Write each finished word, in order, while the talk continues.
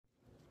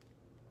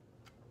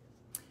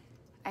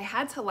I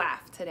had to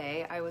laugh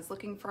today. I was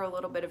looking for a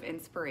little bit of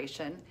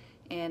inspiration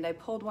and I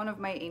pulled one of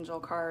my angel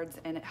cards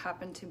and it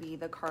happened to be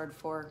the card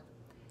for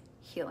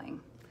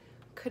healing.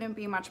 Couldn't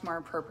be much more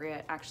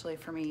appropriate actually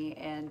for me,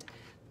 and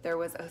there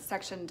was a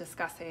section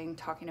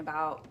talking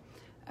about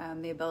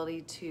the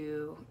ability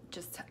to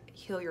just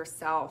heal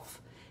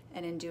yourself,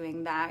 and in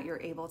doing that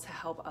you're able to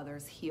help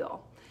others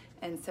heal.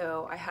 And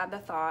so I had the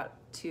thought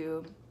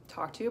to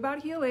talk to you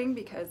about healing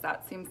because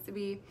that seems to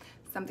be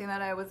something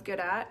that I was good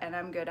at and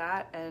I'm good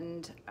at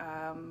and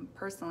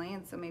personally,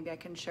 and so maybe I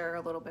can share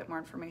a little bit more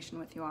information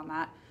with you on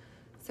that.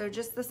 So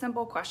just the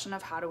simple question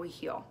of how do we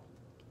heal?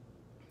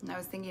 And I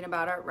was thinking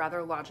about it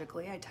rather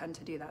logically. I tend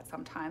to do that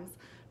sometimes.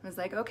 I was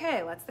like,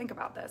 okay, let's think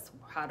about this.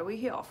 How do we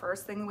heal?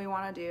 First thing we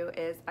want to do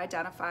is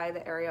identify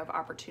the area of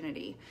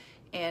opportunity.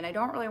 And I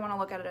don't really want to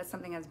look at it as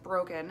something as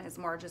broken. It's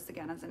more just,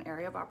 again, as an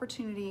area of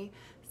opportunity,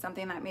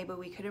 something that maybe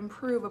we could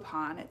improve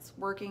upon. It's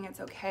working, it's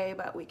okay,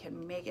 but we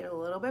can make it a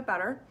little bit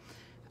better.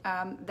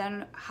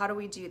 Then how do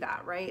we do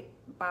that, right?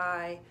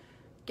 By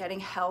getting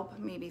help,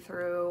 maybe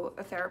through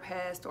a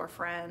therapist or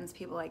friends,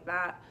 people like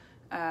that,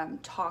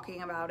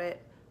 talking about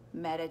it,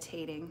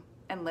 meditating,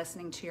 and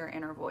listening to your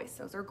inner voice.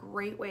 Those are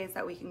great ways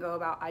that we can go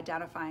about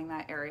identifying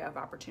that area of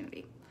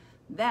opportunity.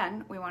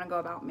 Then we want to go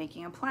about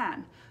making a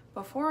plan.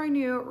 Before I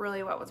knew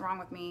really what was wrong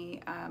with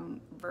me,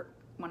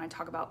 when I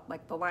talk about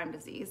like the Lyme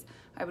disease,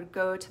 I would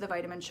go to the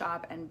vitamin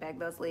shop and beg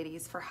those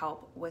ladies for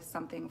help with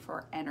something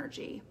for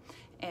energy.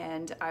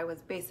 And I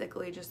was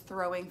basically just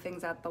throwing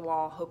things at the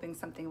wall, hoping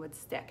something would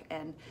stick.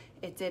 And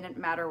it didn't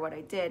matter what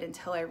I did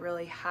until I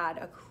really had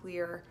a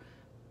clear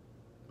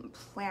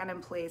plan in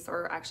place,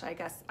 or actually I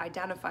guess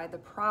identify the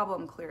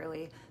problem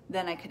clearly.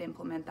 Then I could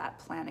implement that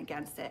plan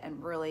against it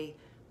and really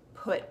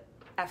put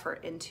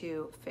effort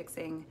into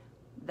fixing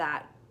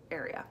that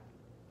area.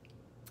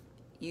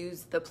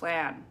 Use the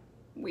plan.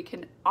 We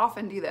can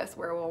often do this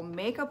where we'll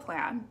make a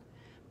plan,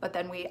 but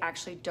then we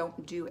actually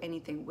don't do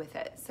anything with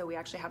it. So we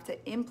actually have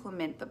to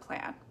implement the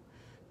plan.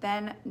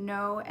 Then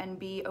know and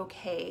be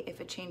okay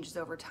if it changes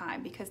over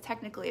time, because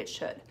technically it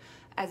should.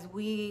 As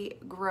we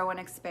grow and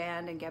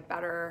expand and get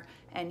better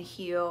and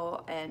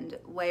heal, and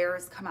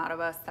layers come out of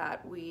us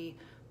that we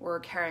were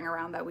carrying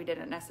around that we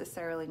didn't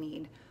necessarily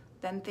need,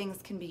 then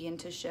things can begin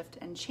to shift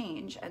and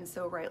change. And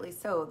so rightly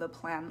so, the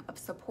plan of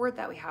support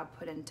that we have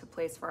put into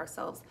place for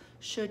ourselves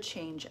should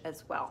change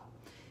as well.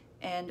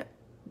 And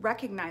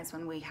recognize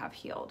when we have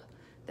healed.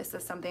 This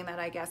is something that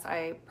I guess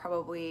I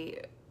probably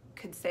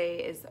could say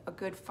is a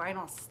good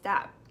final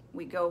step.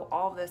 We go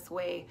all this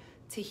way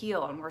to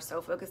heal and we're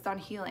so focused on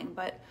healing,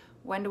 but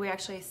when do we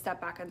actually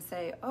step back and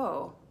say,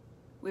 oh,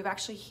 we've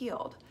actually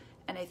healed?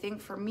 And I think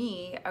for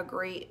me, a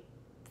great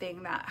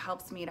thing that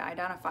helps me to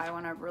identify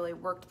when I've really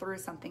worked through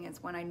something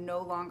is when I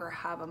no longer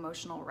have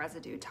emotional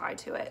residue tied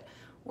to it.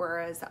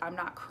 Whereas I'm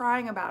not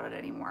crying about it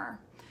anymore.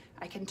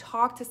 I can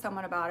talk to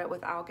someone about it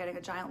without getting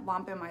a giant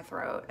lump in my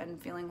throat and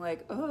feeling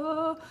like,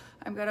 oh,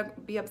 I'm gonna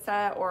be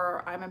upset,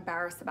 or I'm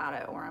embarrassed about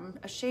it, or I'm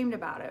ashamed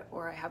about it,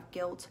 or I have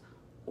guilt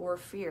or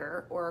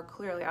fear, or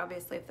clearly,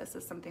 obviously, if this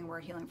is something we're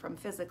healing from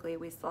physically,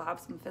 we still have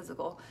some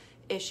physical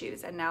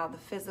issues. And now the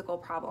physical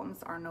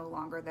problems are no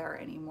longer there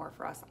anymore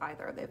for us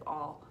either. They've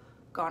all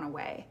gone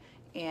away.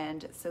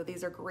 And so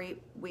these are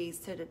great ways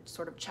to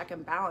sort of check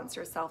and balance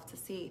yourself to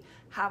see,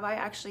 have I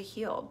actually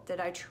healed? Did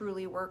I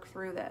truly work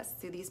through this?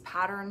 Do these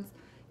patterns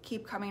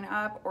keep coming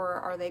up, or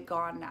are they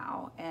gone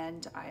now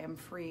and I am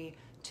free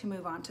to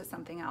move on to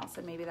something else?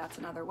 And maybe that's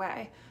another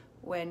way,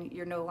 when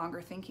you're no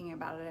longer thinking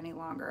about it any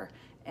longer.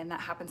 And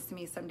that happens to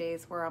me some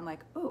days where I'm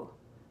like, ooh,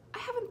 I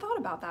haven't thought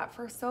about that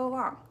for so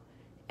long.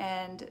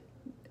 And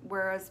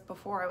whereas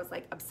before I was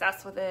like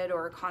obsessed with it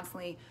or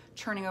constantly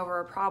churning over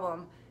a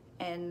problem,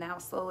 and now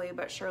slowly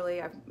but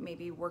surely I've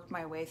maybe worked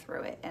my way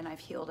through it and I've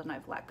healed and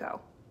I've let go.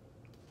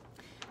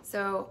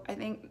 So I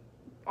think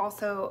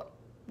also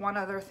one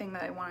other thing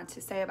that I wanted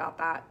to say about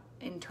that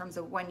in terms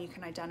of when you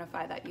can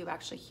identify that you've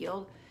actually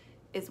healed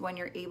is when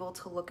you're able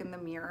to look in the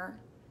mirror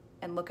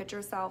and look at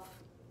yourself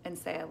and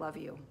say, I love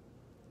you,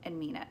 and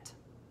mean it.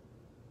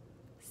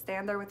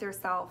 Stand there with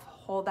yourself,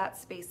 hold that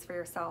space for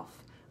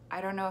yourself.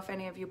 I don't know if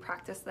any of you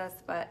practice this,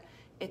 but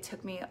it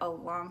took me a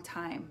long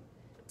time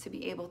to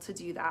be able to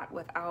do that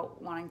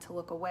without wanting to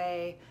look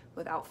away,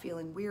 without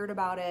feeling weird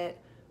about it,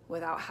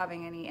 without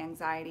having any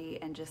anxiety,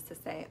 and just to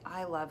say,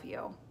 I love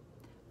you.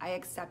 I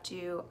accept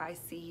you, I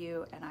see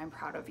you, and I'm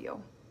proud of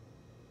you.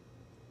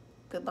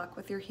 Good luck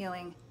with your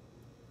healing.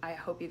 I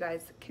hope you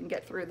guys can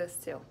get through this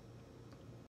too.